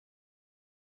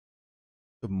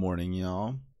Good morning,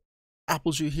 y'all.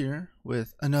 Appleju here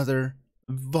with another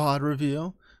VOD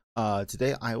review.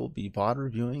 Today I will be VOD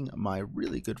reviewing my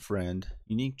really good friend,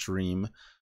 UniqueDream.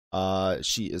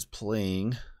 She is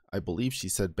playing, I believe she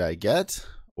said Baguette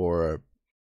or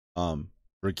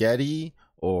Braghetti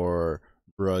or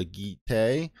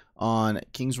Brigette on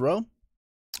King's Row.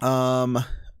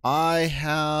 I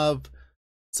have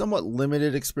somewhat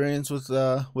limited experience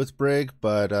with Brig,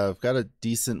 but I've got a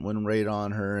decent win rate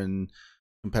on her and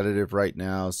competitive right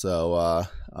now. So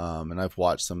and I've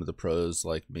watched some of the pros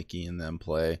like Mickey and them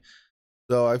play,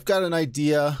 so I've got an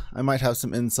idea. I might have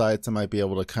some insights. I might be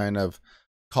able to kind of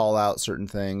call out certain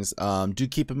things. Do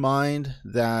keep in mind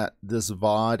that this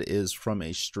VOD is from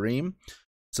a stream,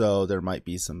 so there might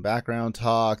be some background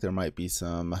talk, there might be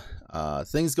some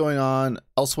things going on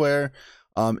elsewhere.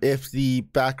 If the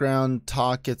background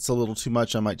talk gets a little too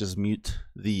much, I might just mute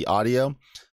the audio.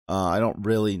 I don't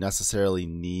really necessarily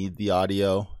need the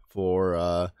audio for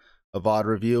a VOD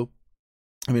review.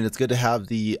 I mean, it's good to have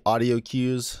the audio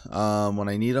cues when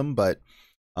I need them, but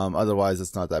otherwise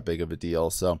it's not that big of a deal.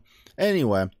 So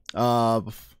anyway, not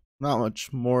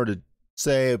much more to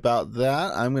say about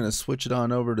that. I'm going to switch it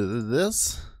on over to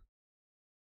this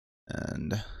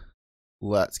and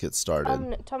let's get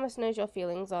started. Thomas knows your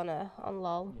feelings on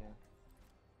LOL.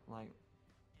 Yeah. Like,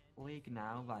 League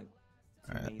now, like...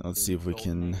 Alright, let's see if we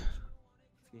can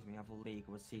League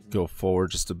go forward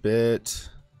just a bit.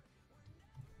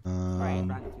 Right.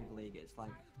 League, it's like,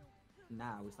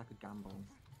 now it's like a gamble.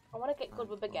 I want to get good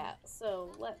with Brigette,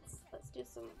 so let's do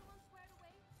some...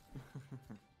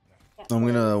 I'm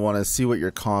gonna want to see what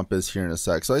your comp is here in a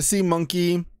sec. So I see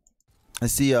Monkey. I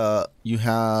see you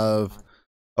have...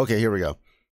 Okay, here we go.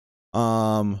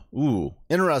 Ooh,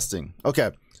 interesting. Okay,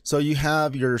 so you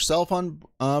have yourself on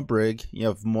Brig. You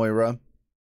have Moira.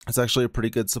 It's actually a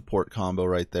pretty good support combo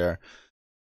right there.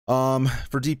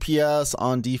 For DPS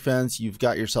on defense, you've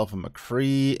got yourself a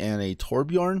McCree and a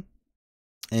Torbjorn.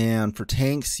 And for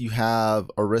tanks, you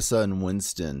have Orisa and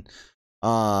Winston.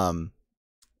 I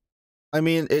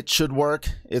mean, it should work.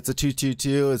 It's a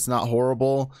 2-2-2. It's not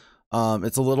horrible.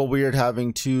 It's a little weird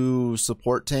having two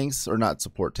support tanks, or not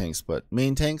support tanks, but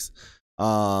main tanks.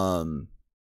 So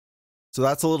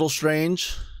that's a little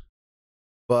strange,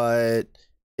 but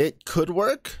it could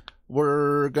work.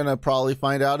 We're gonna probably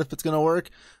find out if it's gonna work.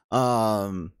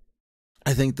 I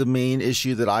think the main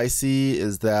issue that I see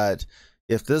is that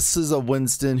if this is a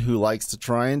Winston who likes to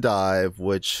try and dive,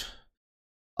 which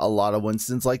a lot of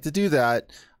Winstons like to do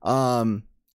that,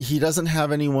 he doesn't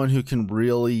have anyone who can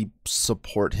really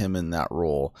support him in that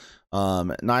role.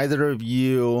 Neither of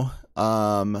you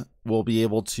will be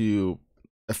able to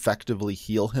effectively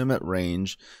heal him at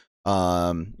range.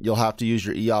 You'll have to use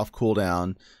your E off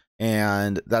cooldown,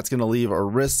 and that's going to leave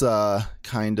Orisa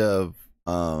kind of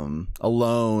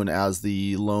alone as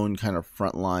the lone kind of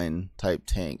frontline type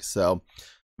tank. So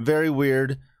very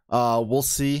weird. We'll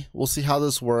see how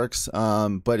this works.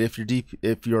 But if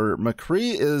your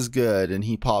McCree is good and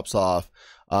he pops off,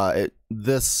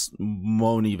 this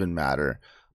won't even matter.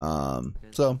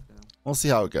 So we'll see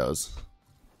how it goes.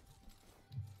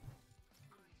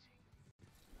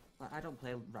 I don't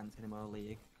play ranked anymore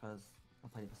League because I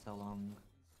played it for so long,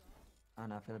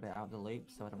 and I feel a bit out of the loop,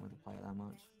 so I don't really play it that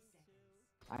much.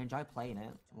 I enjoy playing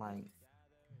it. Like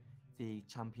the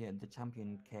champion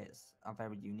kits are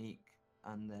very unique,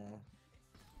 and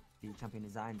the champion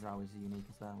designs are always unique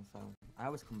as well. So I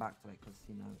always come back to it because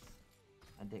you know it's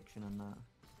addiction and that.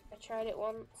 I tried it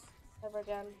once, never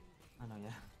again. I know,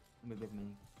 yeah. With me.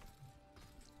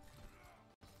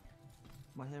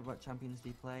 What champions do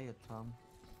you play, Tom?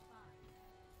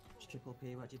 Triple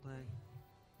P, what do you play?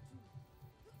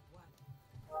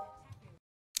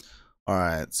 All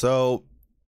right, so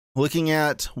looking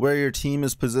at where your team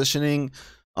is positioning,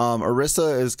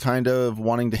 Orisa is kind of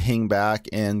wanting to hang back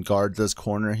and guard this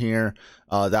corner here.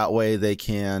 That way they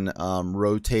can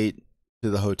rotate to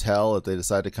the hotel if they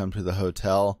decide to come to the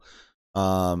hotel.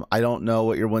 I don't know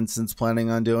what your Winston's planning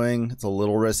on doing. It's a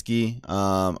little risky.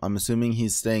 I'm assuming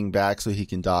he's staying back so he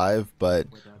can dive, but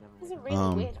It's a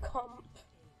really weird comp.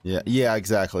 yeah,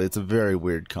 exactly. It's a very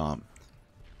weird comp.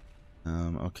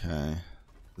 Okay.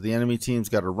 The enemy team's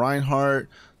got a Reinhardt.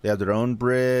 They have their own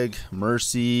Brig,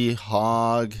 Mercy,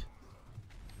 Hog.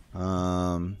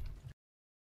 Yeah,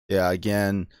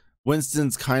 again,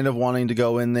 Winston's kind of wanting to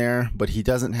go in there, but he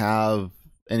doesn't have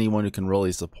anyone who can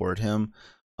really support him.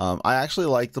 I actually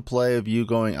like the play of you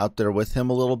going up there with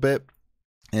him a little bit,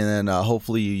 and then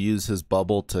hopefully you use his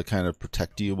bubble to kind of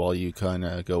protect you while you kind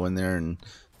of go in there and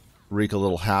wreak a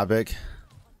little havoc.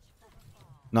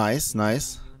 Nice.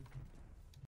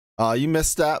 You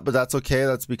missed that, but that's okay.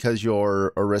 That's because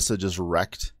your Orisa just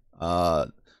wrecked.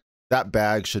 That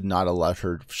bag should not have let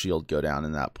her shield go down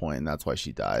in that point, and that's why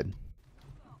she died.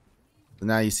 So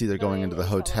now you see they're going into the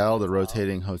hotel, the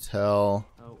rotating hotel.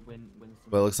 Oh,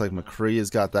 But it looks like McCree has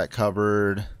got that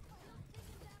covered.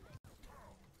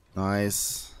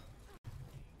 Nice.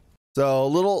 So a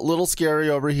little scary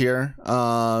over here.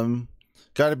 Got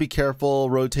to be careful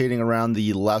rotating around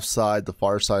the left side, the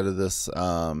far side of this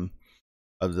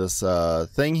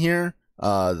thing here.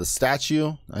 The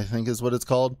statue, I think is what it's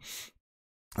called.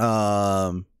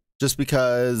 Just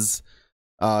because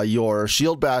your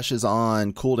shield bash is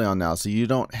on cooldown now, so you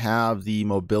don't have the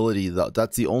mobility.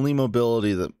 That's the only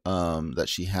mobility that that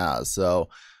she has. So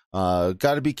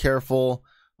got to be careful.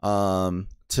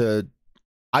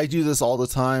 I do this all the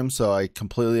time, so I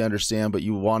completely understand, but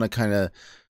you want to kind of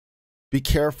be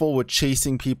careful with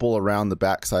chasing people around the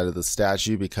backside of the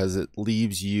statue, because it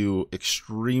leaves you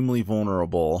extremely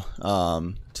vulnerable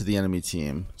to the enemy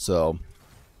team. So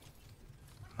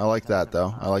I like that,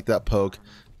 though. I like that poke.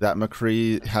 That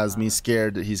McCree has me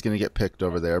scared that he's going to get picked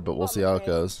over there, but we'll see how it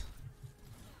goes.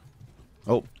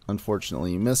 Oh,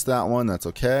 unfortunately you missed that one. That's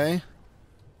okay.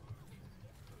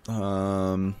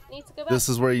 This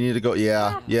is where you need to go.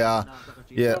 Yeah.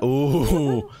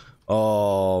 Ooh.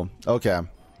 Oh, okay.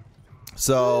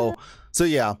 So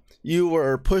yeah, you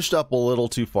were pushed up a little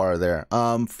too far there.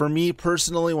 For me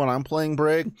personally, when I'm playing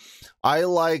Brig, I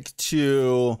like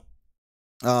to,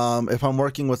 if I'm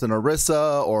working with an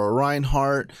Orisa or a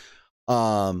Reinhardt,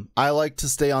 I like to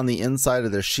stay on the inside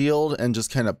of their shield and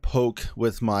just kind of poke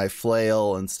with my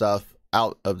flail and stuff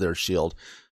out of their shield.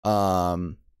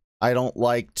 I don't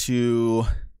like to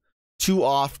too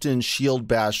often shield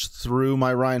bash through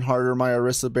my Reinhardt or my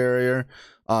Orisa barrier,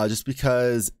 just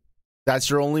because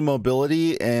that's your only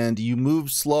mobility, and you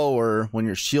move slower when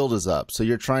your shield is up. So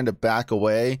you're trying to back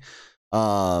away.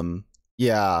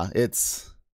 Yeah,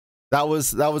 that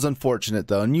was unfortunate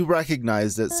though, and you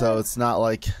recognized it, so it's not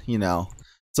like, you know.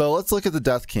 So let's look at the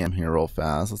death cam here real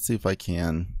fast. Let's see if I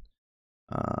can.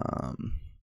 I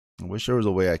wish there was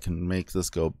a way I can make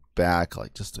this go back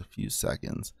like just a few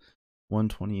seconds.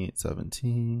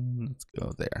 128.17. Let's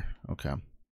go there. Okay. All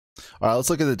right, let's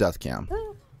look at the death cam.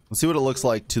 Let's see what it looks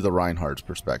like to the Reinhardt's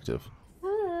perspective,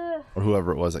 or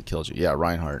whoever it was that killed you. Yeah,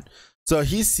 Reinhardt. So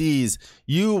he sees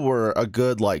you were a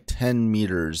good like 10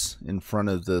 meters in front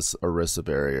of this Orisa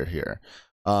barrier here.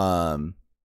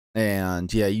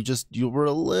 And yeah, you were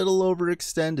a little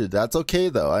overextended. That's okay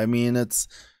though. I mean,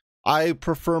 I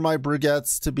prefer my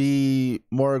Brigettes to be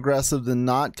more aggressive than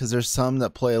not, because there's some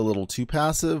that play a little too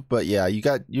passive. But yeah, you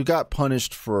got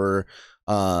punished for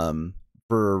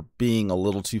being a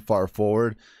little too far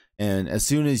forward. And as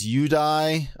soon as you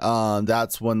die,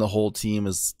 that's when the whole team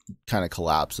is kind of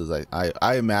collapses.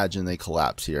 I imagine they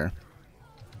collapse here.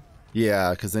 Yeah,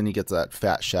 because then he gets that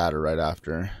fat shatter right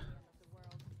after.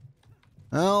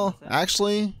 Well,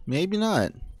 actually, maybe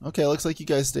not. Okay, looks like you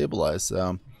guys stabilized,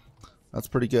 so that's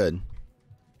pretty good.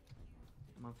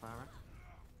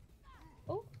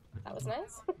 Oh, that was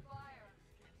nice.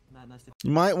 You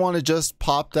might want to just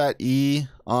pop that E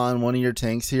on one of your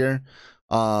tanks here.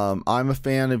 I'm a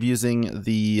fan of using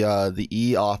the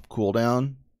E off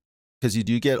cooldown, because you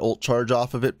do get ult charge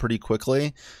off of it pretty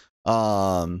quickly.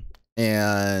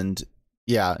 And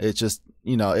yeah, it just,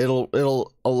 you know,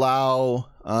 it'll allow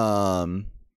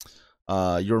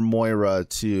your Moira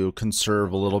to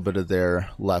conserve a little bit of their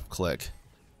left click.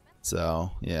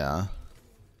 So yeah.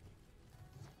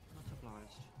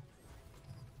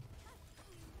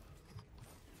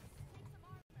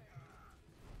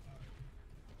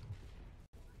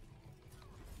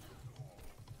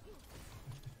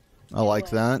 I like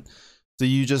that. So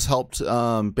you just helped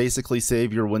basically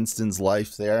save your Winston's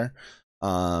life there.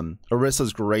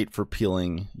 Orisa's great for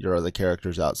peeling your other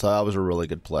characters out, so that was a really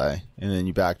good play. And then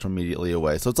you backed immediately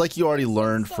away. So it's like you already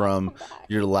learned from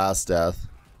your last death.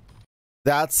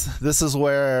 This is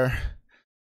where,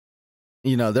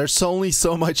 you know, there's only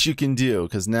so much you can do,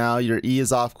 because now your E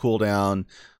is off cooldown.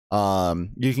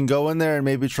 You can go in there and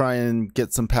maybe try and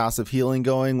get some passive healing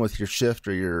going with your shift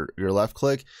or your left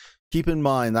click. Keep in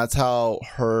mind, that's how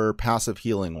her passive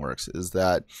healing works, is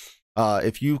that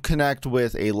if you connect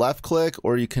with a left click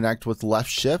or you connect with left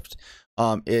shift,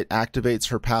 it activates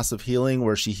her passive healing,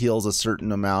 where she heals a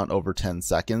certain amount over 10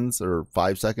 seconds or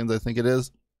 5 seconds, I think it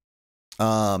is.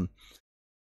 That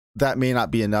may not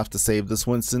be enough to save this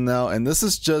Winston though, and this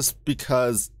is just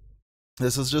because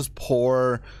this is just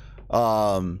poor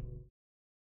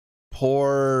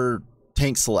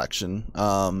tank selection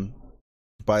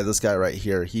by this guy right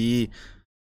here.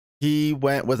 he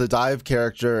went with a dive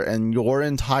character, and your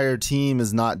entire team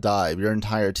is not dive. Your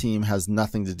entire team has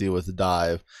nothing to do with the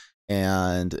dive,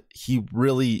 and he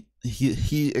really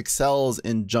he excels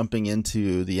in jumping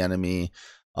into the enemy,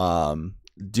 but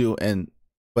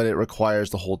it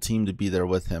requires the whole team to be there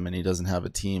with him, and he doesn't have a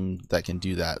team that can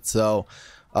do that. So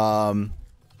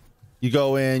you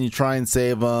go in, you try and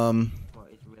save him,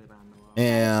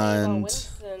 and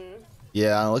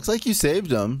yeah, it looks like you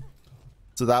saved him.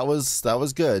 So that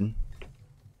was good.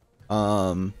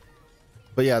 But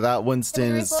yeah, that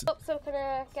Winston is. So can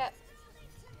I get?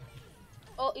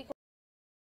 Oh, you can...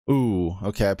 Ooh,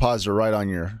 okay. I paused it right on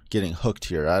your getting hooked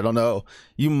here. I don't know.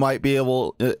 You might be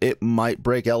able. It might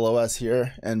break LOS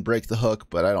here and break the hook,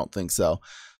 but I don't think so.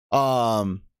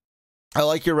 I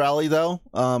like your rally though.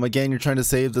 Again, you're trying to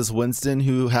save this Winston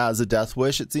who has a death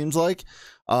wish. It seems like.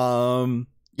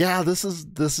 Yeah, this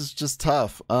is just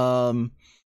tough.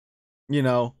 You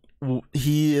know,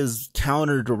 he is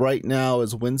countered right now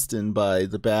as Winston by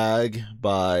the bag,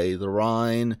 by the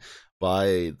Rhine,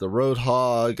 by the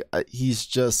Roadhog. He's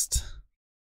just,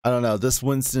 I don't know. This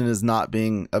Winston is not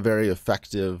being a very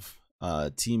effective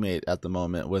teammate at the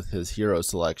moment with his hero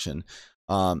selection.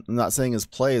 I'm not saying his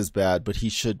play is bad, but he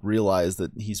should realize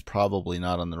that he's probably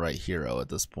not on the right hero at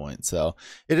this point. So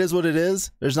it is what it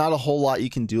is. There's not a whole lot you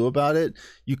can do about it.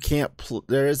 You can't,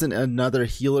 there isn't another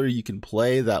healer you can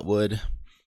play that would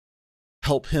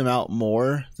help him out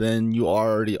more than you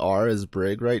already are as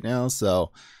Brig right now.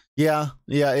 So yeah,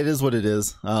 it is what it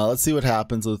is. Let's see what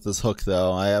happens with this hook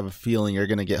though. I have a feeling you're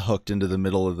going to get hooked into the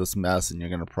middle of this mess and you're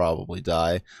going to probably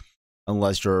die.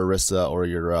 Unless your Orisa or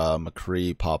your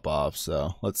McCree pop off.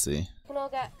 So let's see. Can all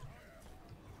get...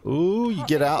 Ooh, you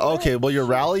get out. Okay, well your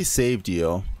rally saved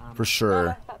you for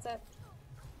sure. That's it.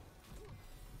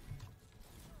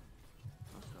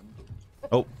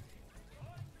 Oh,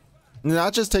 and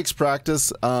that just takes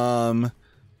practice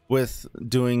with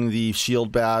doing the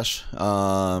shield bash.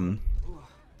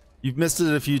 You've missed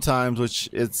it a few times, which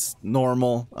it's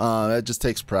normal. It just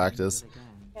takes practice.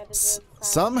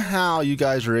 Somehow you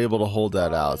guys are able to hold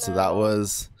that out. So that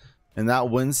was, and that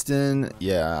Winston,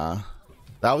 yeah,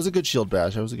 that was a good shield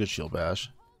bash. That was a good shield bash.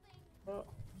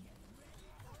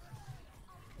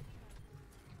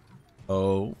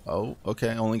 Oh,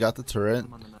 okay. Only got the turret.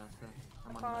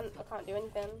 I can't do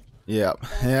anything. Yeah,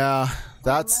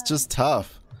 that's just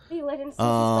tough. That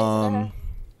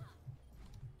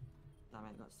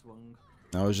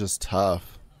was just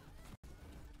tough.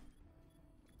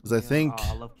 Because I think. Oh,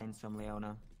 I love playing some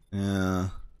Leona. Yeah.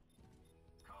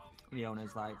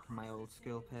 Leona's like my old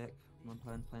skill pick when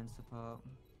playing support.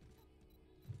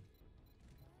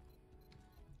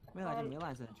 Well, I didn't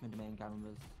realize that Twin Domain Garen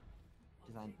was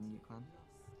designed for New Clan.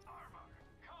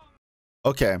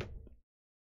 Okay.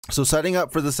 So setting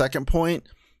up for the second point,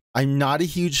 I'm not a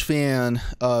huge fan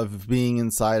of being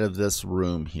inside of this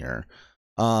room here.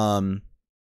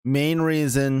 Main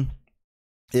reason,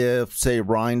 if say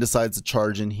Ryan decides to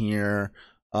charge in here,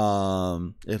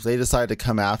 if they decide to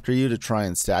come after you to try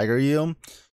and stagger you,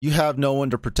 you have no one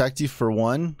to protect you for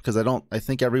one, because I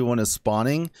think everyone is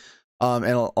spawning, and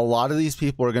a lot of these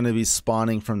people are going to be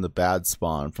spawning from the bad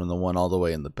spawn, from the one all the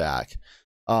way in the back,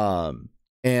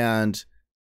 and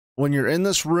when you're in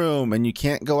this room and you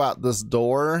can't go out this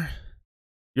door,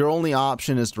 your only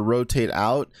option is to rotate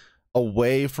out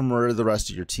away from where the rest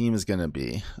of your team is going to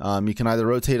be. You can either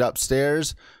rotate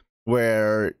upstairs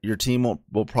where your team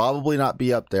will probably not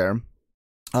be up there,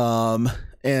 or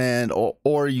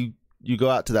you go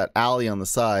out to that alley on the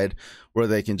side where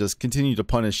they can just continue to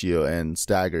punish you and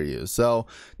stagger you. So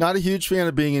not a huge fan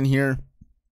of being in here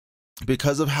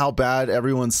because of how bad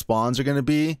everyone's spawns are going to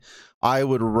be. I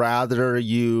would rather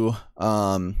you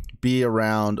be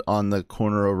around on the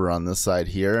corner over on this side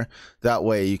here. That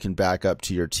way you can back up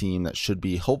to your team that should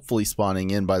be hopefully spawning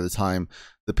in by the time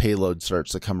the payload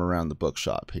starts to come around the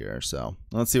bookshop here. So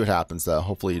let's see what happens though.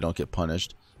 Hopefully you don't get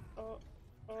punished.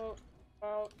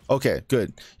 Okay,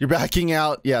 good. You're backing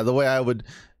out. Yeah, the way I would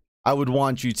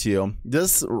want you to.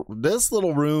 This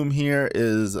little room here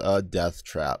is a death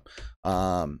trap.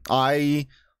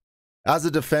 As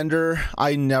a defender,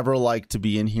 I never like to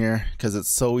be in here because it's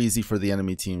so easy for the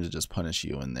enemy team to just punish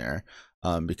you in there,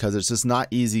 because it's just not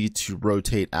easy to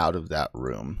rotate out of that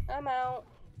room. I'm out.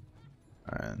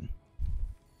 All right.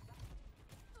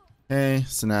 Okay,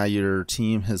 so now your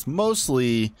team has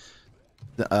mostly,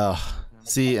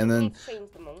 see, and then Change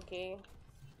the monkey.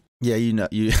 yeah, you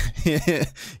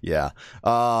yeah,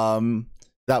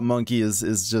 that monkey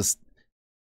is just,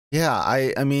 yeah.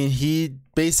 I mean, he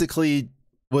basically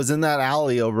was in that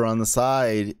alley over on the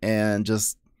side and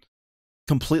just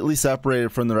completely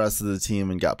separated from the rest of the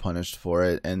team and got punished for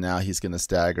it, and now he's going to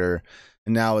stagger,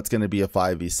 and now it's going to be a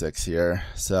 5v6 here.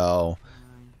 So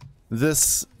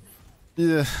this,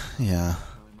 yeah.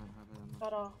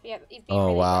 Got off. Yeah, he's being Oh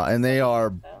really wow, nice, and they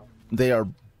so- are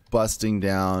busting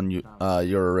down your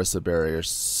Orisa barrier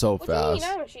so What do you mean?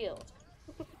 fast. I'm a shield.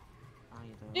 I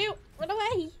don't. Dude, run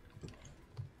away!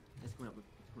 It's coming up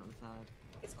the side.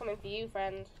 It's coming for you,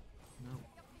 friend. No,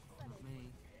 not me.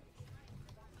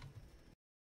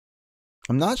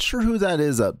 I'm not sure who that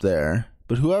is up there,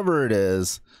 but whoever it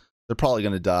is, they're probably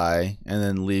going to die and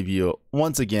then leave you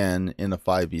once again in a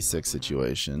 5v6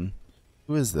 situation.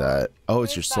 Who is that? Oh,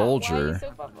 it's your Who's that? Why are you soldier.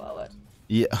 so far forward?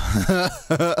 Yeah.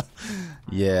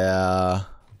 Yeah.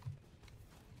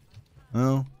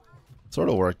 Well, sort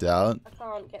of worked out. I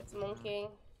can't get to monkey.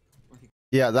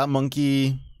 Yeah, that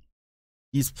monkey,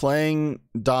 he's playing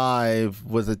dive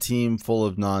with a team full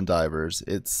of non-divers.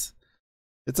 It's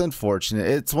unfortunate.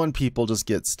 It's when people just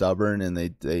get stubborn and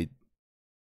they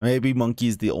maybe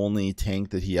monkey's the only tank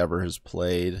that he ever has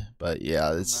played, but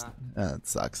yeah, it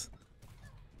sucks.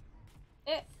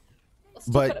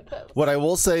 But what I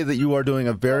will say that you are doing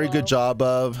a very good job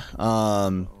of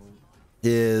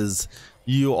is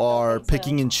you are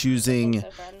picking and choosing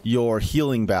your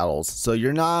healing battles. So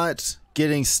you're not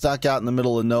getting stuck out in the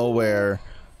middle of nowhere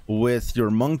with your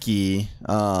monkey.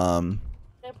 No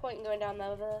point in going down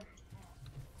there.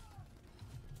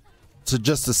 So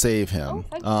just to save him.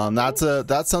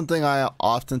 That's something I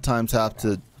oftentimes have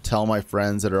to tell my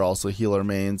friends that are also healer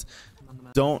mains.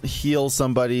 Don't heal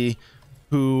somebody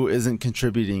who isn't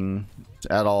contributing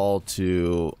at all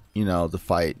to, you know, the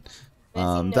fight.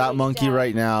 That monkey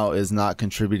right now is not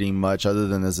contributing much other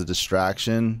than as a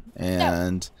distraction.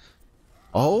 And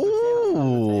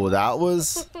oh, that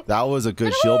was a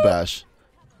good shield bash.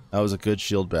 That was a good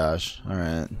shield bash. All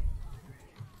right.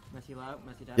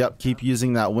 Yep, keep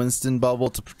using that Winston bubble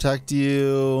to protect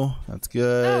you. That's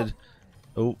good.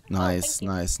 Oh, nice,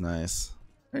 nice, nice.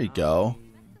 There you go.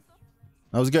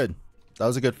 That was good. That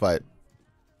was a good fight.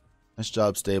 Nice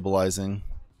job stabilizing.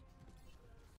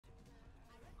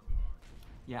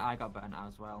 Yeah, I got burnt out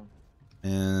as well.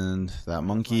 And that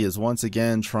monkey is once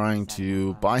again trying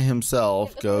to, by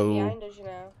himself, go. Behind us, you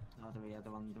know. Oh,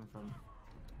 the one in front.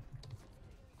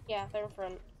 Yeah, they're in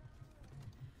front.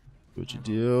 What you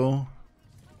do?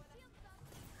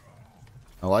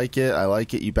 I like it. I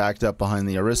like it. You backed up behind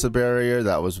the Orisa barrier.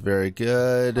 That was very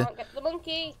good. Can't get the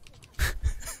monkey.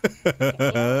 Get me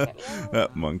out.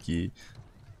 That monkey.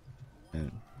 And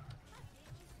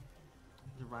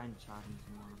There's a Ryan charging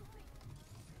someone.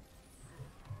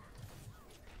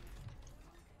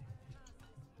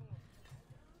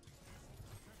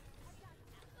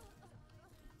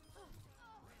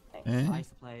 I used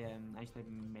to play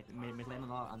mid lane a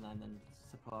lot, and then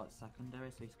support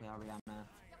secondary. So I used to play Ariana,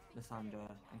 Lissandra,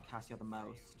 and Cassio the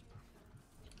most.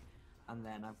 And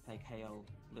then I play Kayle,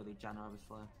 Lily, Janna,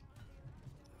 obviously.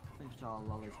 I think it's all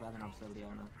Lolly's better than obviously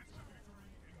Leona.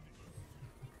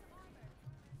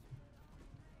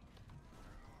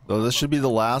 so this should be the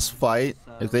last fight.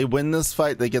 If they win this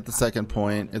fight, they get the second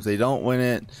point. If they don't win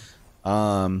it,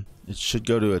 it should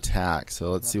go to attack.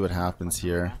 So let's see what happens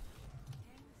here.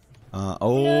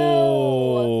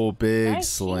 Oh, big Nice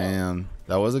slam.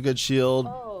 That was a good shield,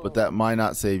 but that might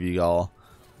not save you all.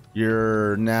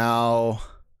 You're now.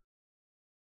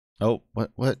 Oh,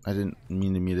 what? I didn't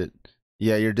mean to mute it.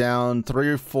 Yeah, you're down 3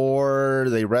 or 4.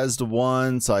 They rezzed to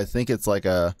 1, so I think it's like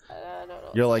a.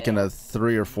 You're like in a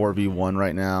 3 or 4v1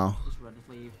 right now.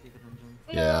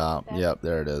 Yeah, yep,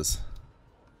 there it is.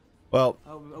 Well.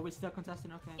 Oh, are we still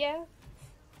contesting? Okay. Yeah.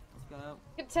 Let's go.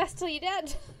 Contest till you're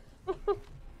dead.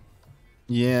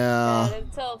 Yeah.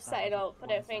 Until setting up, I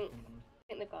don't think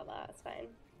they got that. It's fine.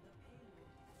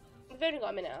 We've only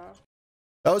got a minute and a half.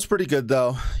 That was pretty good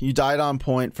though. You died on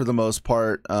point for the most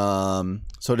part.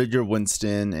 So did your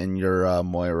Winston and your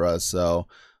Moira. So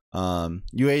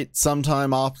you ate some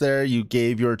time off there. You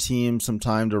gave your team some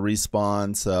time to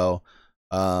respawn. So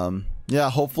yeah,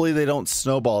 hopefully they don't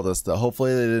snowball this though.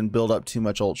 Hopefully they didn't build up too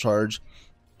much ult charge.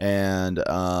 And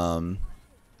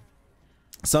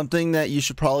something that you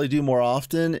should probably do more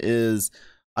often is,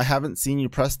 I haven't seen you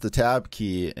press the tab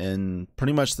key in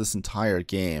pretty much this entire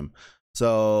game.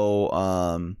 So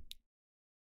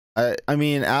I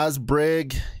mean, as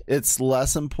Brig, it's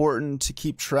less important to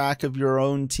keep track of your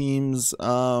own team's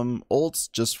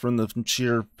ults, just from the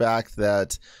sheer fact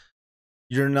that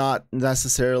you're not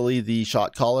necessarily the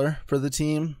shot caller for the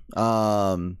team,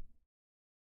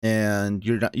 and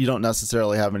you don't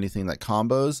necessarily have anything that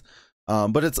combos.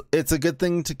 But it's a good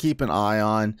thing to keep an eye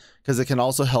on, because it can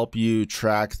also help you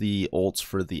track the ults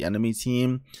for the enemy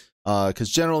team. because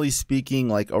generally speaking,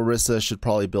 like Orisa should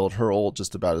probably build her ult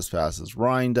just about as fast as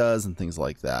Ryan does and things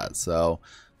like that. So,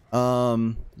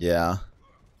 yeah.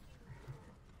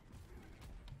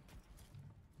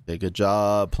 Okay, good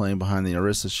job playing behind the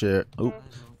Orisa shit. Oh,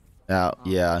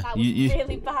 yeah. That was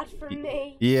really bad for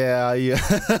me. Yeah.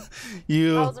 That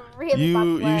was a really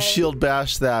bad play. You shield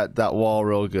bash that wall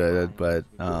real good, but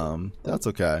that's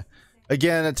okay.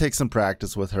 Again, it takes some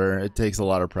practice with her. It takes a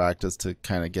lot of practice to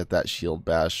kind of get that shield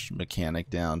bash mechanic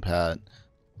down pat.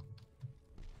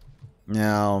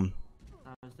 Now,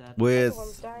 with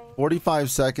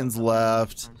 45 seconds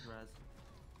left,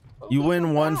 you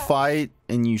win one fight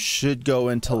and you should go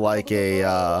into like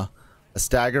a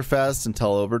stagger fest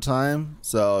until overtime.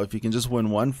 So if you can just win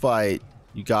one fight,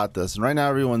 you got this. And right now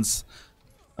everyone's,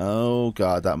 oh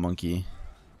god, that monkey.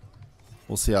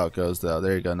 We'll see how it goes though.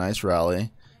 There you go, nice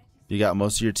rally. You got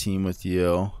most of your team with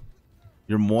you.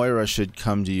 Your Moira should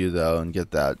come to you though and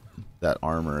get that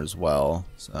armor as well.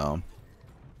 So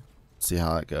see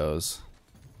how it goes.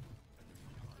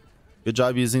 Good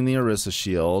job using the Orisa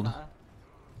shield.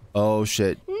 Oh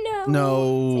shit.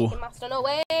 No. Taking Master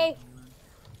away. That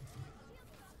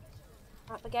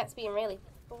Brighette's being really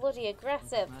bloody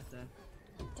aggressive.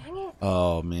 Dang it.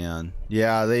 Oh man.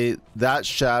 Yeah, that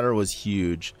shatter was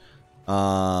huge.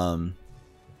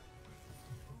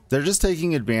 They're just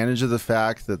taking advantage of the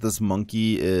fact that this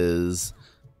monkey is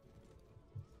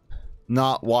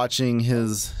not watching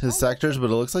his sectors, but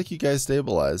it looks like you guys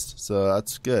stabilized, so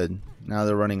that's good. Now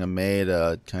they're running a Mei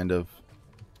to kind of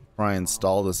try and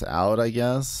stall this out, I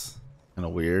guess. Kind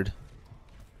of weird.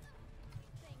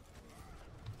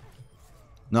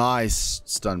 Nice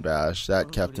stun bash.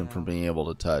 That kept him from being able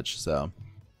to touch, so.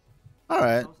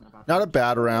 Alright. Not a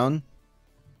bad round.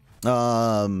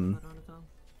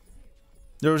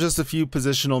 There was just a few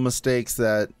positional mistakes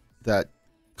that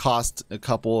cost a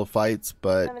couple of fights,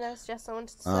 but I mean, I just wanted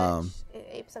to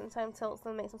switch 8% of the time tilts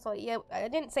and make some sort. Yeah, I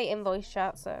didn't say in voice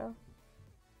chat, so.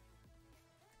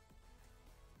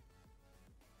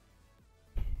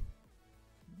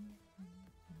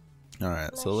 All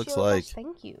right, so it looks like.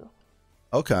 Thank you.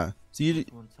 Okay, so you.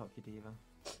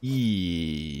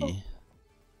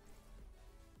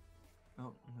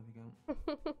 Oh, there we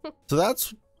go. So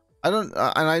that's. I don't,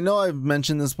 and I know I've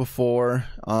mentioned this before,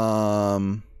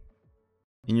 in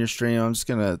your stream. I'm just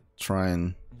gonna try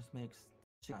and. It just makes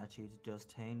strategies just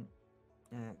taint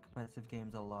competitive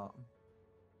games a lot.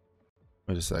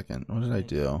 Wait a second. What did I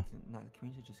do? No, the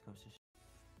community just goes to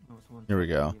Here we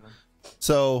go.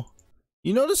 So,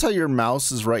 you notice how your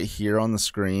mouse is right here on the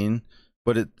screen,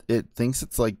 but it thinks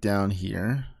it's like down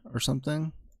here or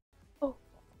something. Oh.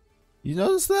 You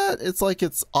notice that? It's like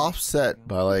it's offset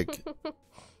by like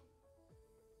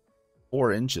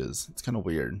 4 inches. It's kind of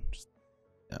weird.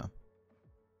 Yeah.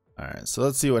 All right. So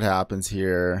let's see what happens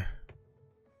here.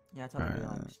 Yeah, all right.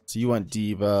 So you want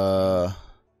Diva.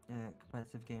 Yeah,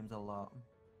 competitive games a lot.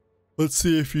 Let's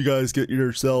see if you guys get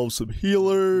yourselves some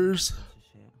healers.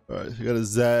 All right. You got a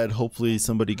Zed. Hopefully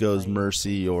somebody goes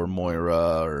Mercy or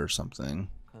Moira or something.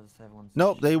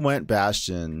 Nope. They went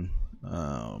Bastion.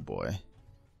 Oh boy.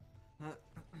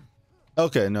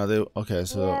 Okay. No. They. Okay.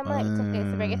 So. Yeah, might okay.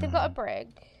 So Brig. If they've got a Brig,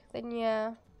 then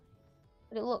yeah.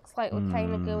 But it looks like we're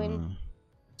kind of going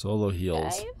solo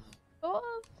heals. Dive, sort of.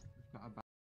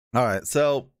 All right,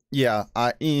 so yeah,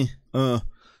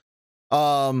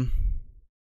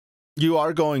 you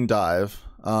are going dive.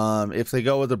 If they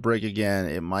go with a Brig again,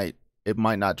 it might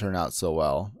not turn out so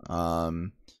well.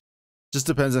 Just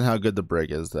depends on how good the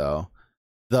Brig is, though.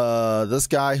 This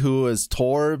guy who is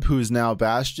Torb, who's now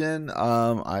Bastion,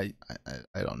 I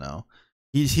don't know.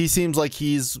 He seems like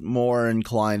he's more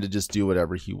inclined to just do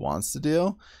whatever he wants to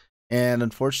do, and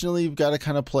unfortunately, you've got to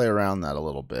kind of play around that a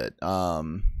little bit.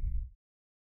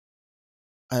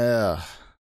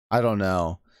 I don't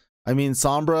know. I mean,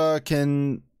 Sombra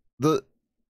can the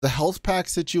health pack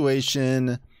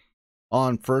situation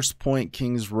on First Point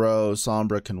Kings Row.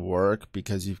 Sombra can work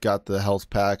because you've got the health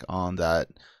pack on that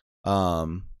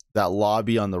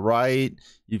lobby on the right.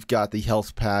 You've got the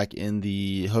health pack in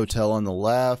the hotel on the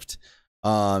left.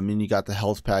 And you got the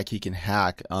health pack he can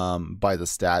hack by the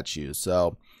statue.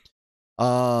 So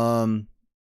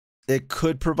it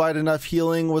could provide enough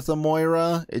healing with a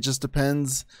Moira. It just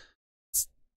depends.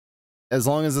 As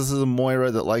long as this is a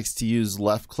Moira that likes to use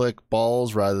left click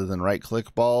balls rather than right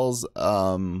click balls,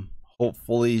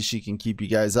 hopefully she can keep you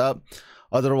guys up.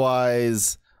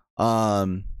 Otherwise, yeah,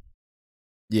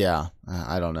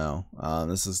 I don't know.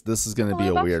 This is going to be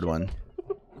a weird one.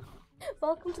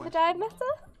 Welcome to the dive meta.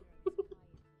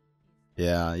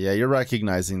 Yeah, you're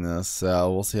recognizing this,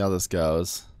 so we'll see how this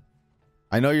goes.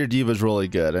 I know your Diva's really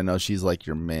good. I know she's like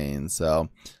your main, so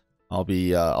I'll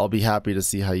be happy to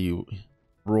see how you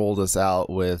roll this out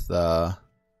with yeah,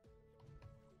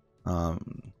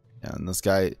 and this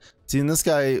guy, seeing this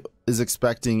guy is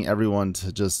expecting everyone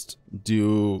to just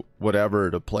do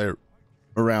whatever to play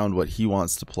around what he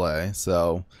wants to play.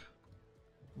 So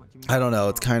I don't know,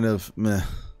 it's kind of meh.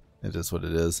 It is what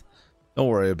it is. Don't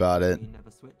worry about it. He never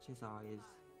switches or is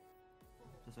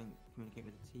doesn't communicate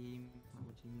with the team.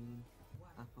 What do you mean,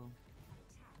 Apple?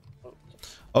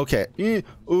 Okay.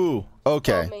 Ooh.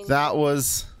 Okay. That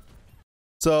was.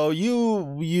 So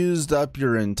you used up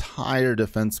your entire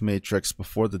defense matrix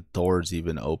before the doors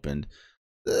even opened.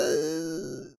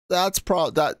 That's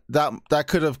that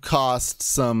could have cost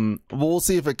some. We'll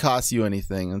see if it costs you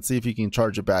anything and see if you can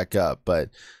charge it back up.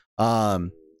 But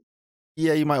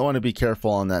yeah, you might want to be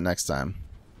careful on that next time.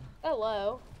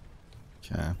 Hello.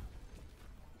 Okay.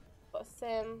 Got a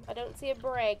sim. I don't see a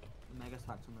break. Mega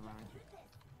stacked on the right.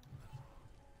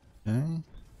 Okay.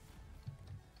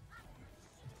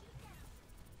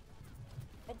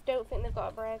 I don't think they've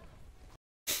got a break.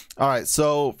 All right,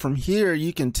 so from here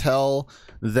you can tell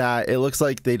that it looks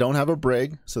like they don't have a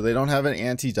brig, so they don't have an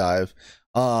anti-dive.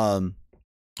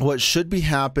 What should be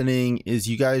happening is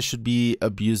you guys should be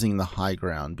abusing the high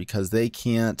ground because they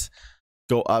can't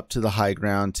go up to the high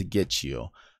ground to get you.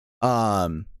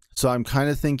 So I'm kind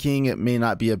of thinking it may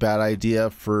not be a bad idea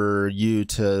for you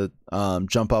to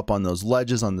jump up on those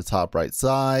ledges on the top right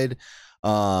side,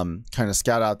 kind of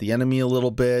scout out the enemy a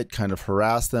little bit, kind of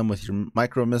harass them with your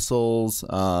micro missiles,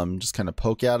 just kind of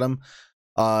poke at them.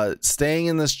 Staying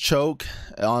in this choke,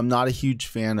 I'm not a huge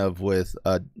fan of with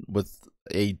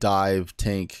a dive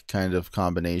tank kind of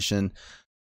combination.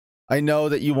 I know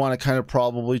that you want to kind of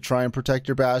probably try and protect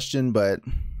your Bastion, but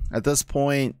at this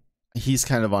point he's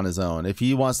kind of on his own. If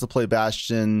he wants to play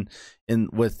Bastion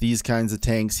with these kinds of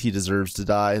tanks, he deserves to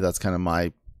die. That's kind of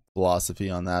my philosophy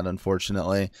on that,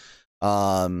 unfortunately.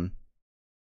 And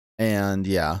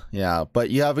yeah, but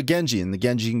you have a Genji, and the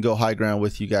Genji can go high ground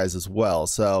with you guys as well.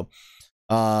 So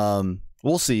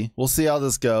we'll see how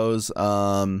this goes.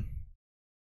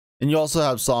 And you also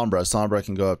have Sombra. Sombra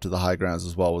can go up to the high grounds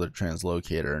as well with her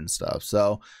translocator and stuff.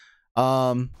 So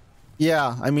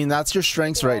yeah, I mean, that's your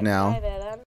strengths right now.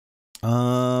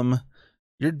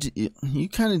 You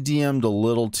kind of DM'd a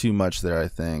little too much there, I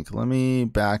think. Let me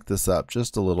back this up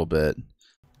just a little bit.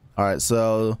 All right,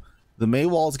 so the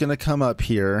Maywall is going to come up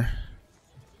here.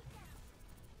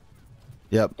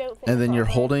 Yep. And then you're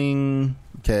holding.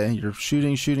 Okay, you're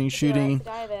shooting.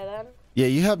 Yeah,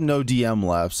 you have no DM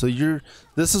left. So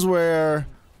this is where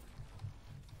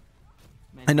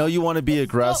I know you want to be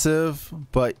aggressive,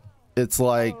 but it's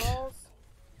like,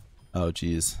 oh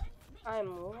geez.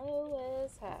 I'm low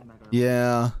as heck.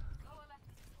 Yeah.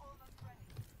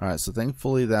 All right, so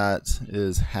thankfully that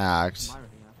is hacked.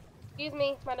 Excuse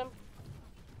me, madam.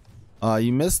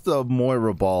 You missed the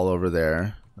Moira ball over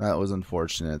there. That was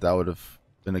unfortunate. That would have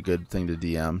been a good thing to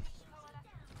DM.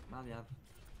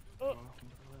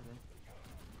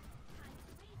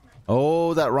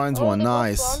 Oh, that Rhines one.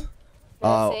 Nice.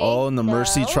 Oh, and the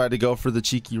Mercy tried to go for the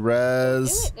cheeky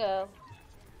res.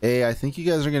 Hey, I think you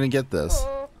guys are going to get this.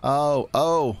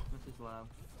 Oh.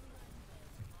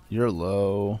 You're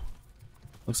low.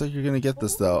 Looks like you're going to get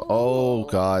this, though. Oh,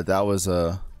 God. That was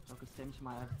a...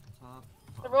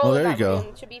 Oh, there you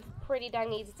go. Should be pretty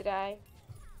dang easy to die.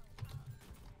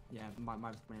 Yeah, my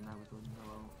sprint now was good.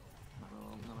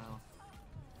 No.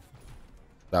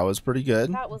 That was pretty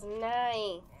good. That was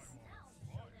nice.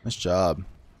 Nice job.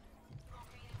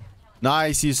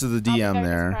 Nice use of the DM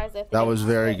there. That was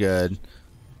very good.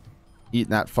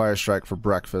 Eating that fire strike for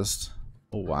breakfast.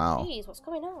 Oh, wow. Jeez, what's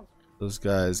going on? Those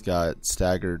guys got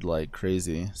staggered like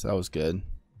crazy, so that was good.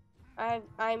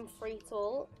 I'm free to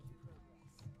ult.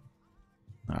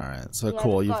 All right, so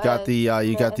cool. You've got the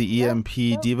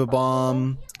EMP Diva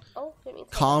Bomb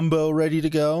combo ready to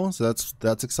go, so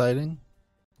that's exciting.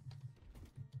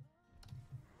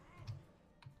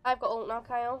 I've got ult now,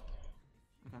 Kyle.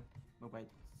 Okay, wait.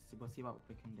 We'll see what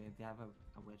we can do. They have a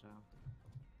widow.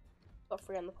 Got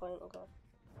 3 on the point. Oh god.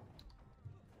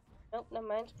 Nope, never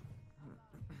mind.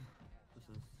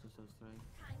 This is 3.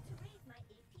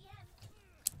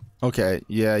 Okay,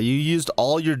 yeah, you used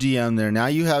all your DM there. Now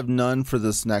you have none for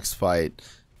this next fight.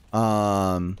 Just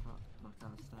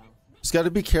got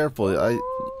to be careful.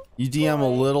 You DM a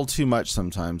little too much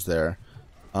sometimes there.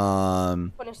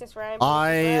 Punish this Ryan.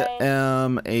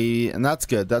 And that's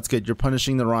good. That's good. You're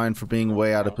punishing the Ryan for being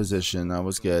way out of position. That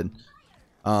was good.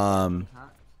 But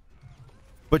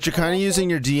you're kind of using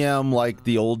your DM like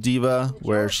the old Diva,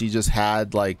 where she just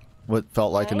had like what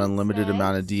felt like an unlimited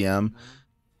amount of DM.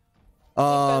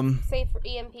 Save for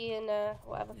EMP and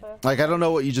whatever for. Like, I don't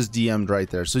know what you just DM'd right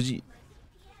there. So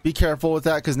be careful with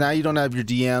that, because now you don't have your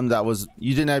DM.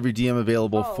 You didn't have your DM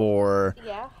available for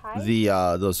the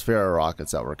those Pharaoh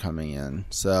rockets that were coming in.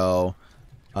 So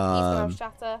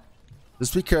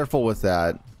just be careful with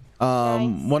that.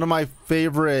 One of my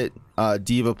favorite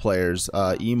Diva players,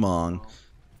 Emong,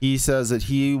 he says that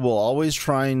he will always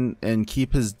try and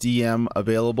keep his DM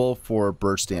available for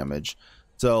burst damage.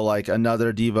 So like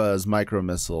another Diva's micro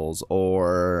missiles,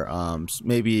 or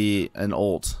maybe an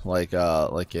ult, like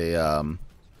a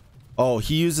oh,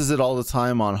 he uses it all the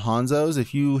time on Hanzo's.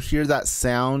 If you hear that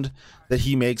sound that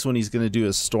he makes when he's going to do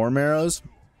his storm arrows,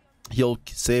 he'll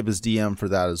save his DM for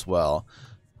that as well.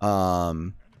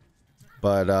 But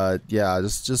yeah,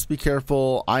 just be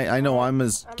careful. I know I'm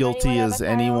as guilty as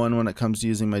anyone when it comes to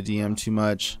using my DM too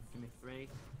much.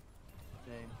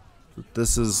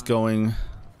 This is going.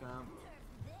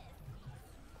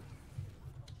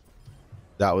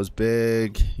 That was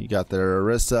big. You got there,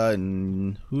 Arissa,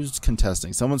 and who's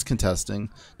contesting? Someone's contesting.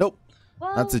 Nope.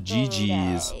 Well, that's a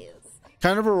GG's.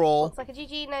 Kind of a roll. Looks like a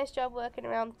GG. Nice job working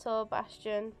around the Tor,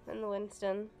 Bastion, and the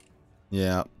Winston.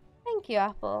 Yeah. Thank you,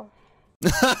 Apple.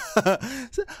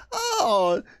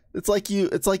 Oh, it's like you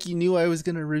knew I was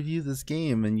gonna review this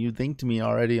game, and you thanked me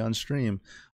already on stream.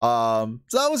 So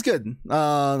that was good.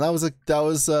 That was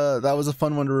a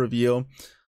fun one to review.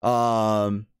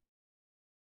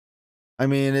 I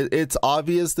mean, it's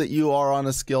obvious that you are on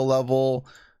a skill level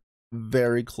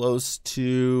very close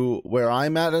to where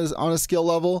I'm at on a skill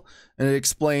level, and it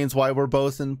explains why we're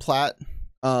both in plat.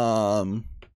 And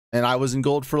I was in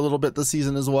gold for a little bit this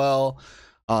season as well.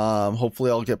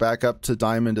 Hopefully I'll get back up to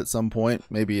diamond at some point,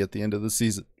 maybe at the end of the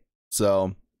season.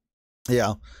 So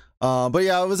yeah. But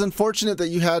yeah, it was unfortunate that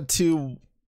you had to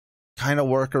kind of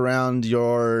work around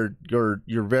your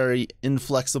very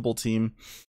inflexible team.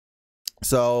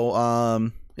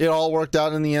 So it all worked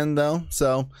out in the end though.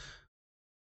 So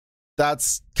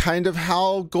that's kind of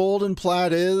how gold and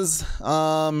plat is.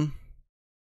 Bad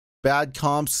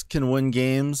comps can win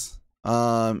games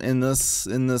in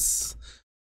this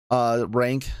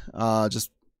rank. Just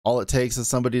all it takes is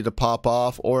somebody to pop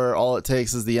off, or all it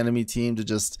takes is the enemy team to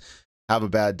just have a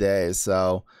bad day.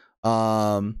 So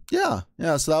yeah,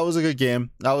 so that was a good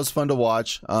game. That was fun to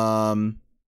watch.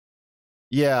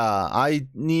 Yeah, I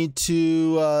need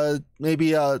to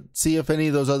maybe see if any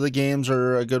of those other games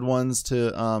are good ones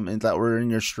to and that were in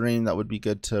your stream. That would be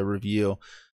good to review.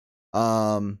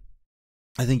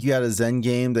 I think you had a Zen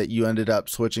game that you ended up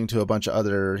switching to a bunch of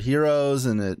other heroes,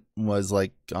 and it was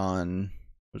like on,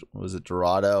 was it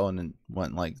Dorado, and it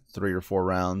went like 3 or 4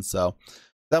 rounds. So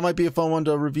that might be a fun one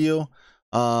to review.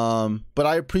 But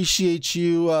I appreciate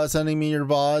you sending me your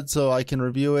VOD so I can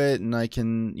review it, and I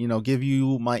can, give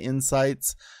you my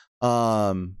insights.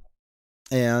 And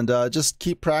just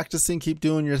keep practicing, keep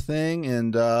doing your thing.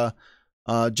 And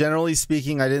generally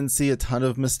speaking, I didn't see a ton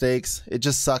of mistakes. It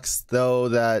just sucks though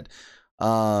that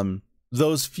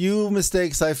those few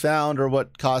mistakes I found are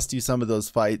what cost you some of those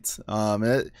fights.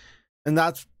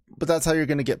 But that's how you're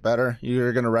going to get better.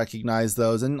 You're going to recognize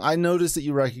those. And I noticed that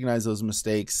you recognize those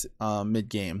mistakes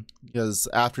mid-game, because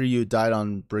after you died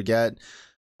on Brigette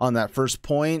on that first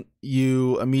point,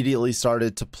 you immediately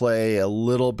started to play a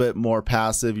little bit more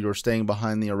passive. You were staying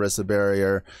behind the Orisa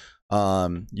barrier.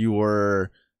 You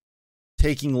were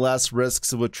taking less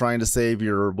risks with trying to save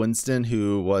your Winston,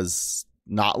 who was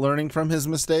not learning from his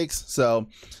mistakes. So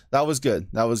that was good.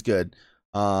 That was good.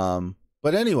 But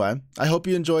anyway, I hope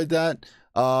you enjoyed that.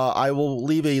 I will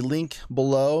leave a link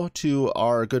below to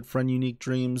our good friend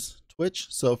UniqueDream's Twitch,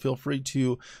 so feel free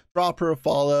to drop her a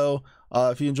follow.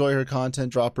 If you enjoy her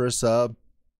content, drop her a sub.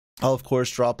 I'll of course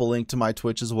drop a link to my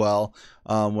Twitch as well,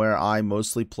 where I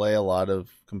mostly play a lot of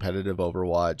competitive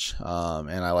Overwatch,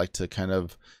 and I like to kind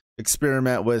of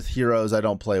experiment with heroes I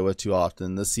don't play with too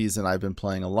often. This season I've been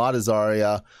playing a lot of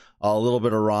Zarya, a little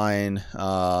bit of Rhine,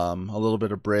 a little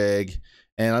bit of Brig,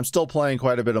 and I'm still playing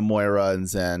quite a bit of Moira and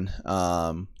Zen,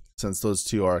 since those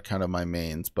two are kind of my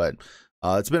mains. But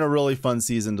it's been a really fun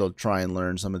season to try and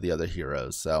learn some of the other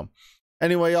heroes. So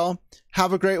anyway, y'all,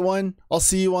 have a great one. I'll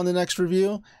see you on the next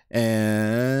review.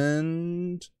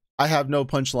 And I have no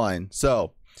punchline,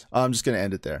 so I'm just going to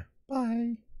end it there.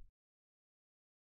 Bye.